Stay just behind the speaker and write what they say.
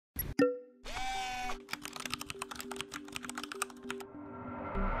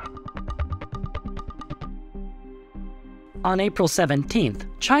On April 17th,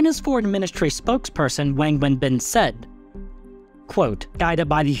 China's Foreign Ministry spokesperson Wang Wenbin said, quote, "Guided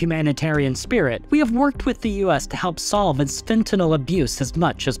by the humanitarian spirit, we have worked with the US to help solve its fentanyl abuse as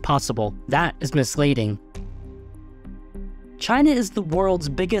much as possible. That is misleading." China is the world's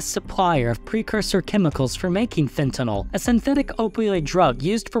biggest supplier of precursor chemicals for making fentanyl, a synthetic opioid drug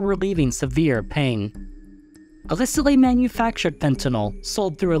used for relieving severe pain. Illicitly manufactured fentanyl,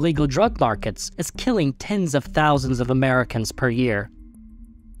 sold through illegal drug markets, is killing tens of thousands of Americans per year.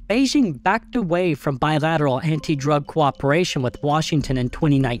 Beijing backed away from bilateral anti-drug cooperation with Washington in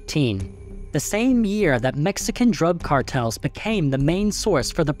 2019, the same year that Mexican drug cartels became the main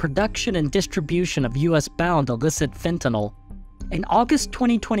source for the production and distribution of US-bound illicit fentanyl. In August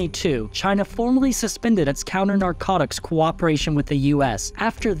 2022, China formally suspended its counternarcotics cooperation with the US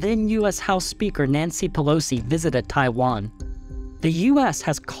after then US House Speaker Nancy Pelosi visited Taiwan. The US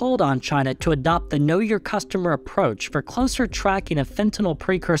has called on China to adopt the Know Your Customer approach for closer tracking of fentanyl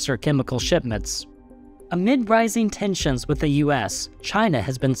precursor chemical shipments. Amid rising tensions with the US, China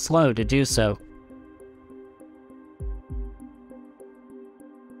has been slow to do so.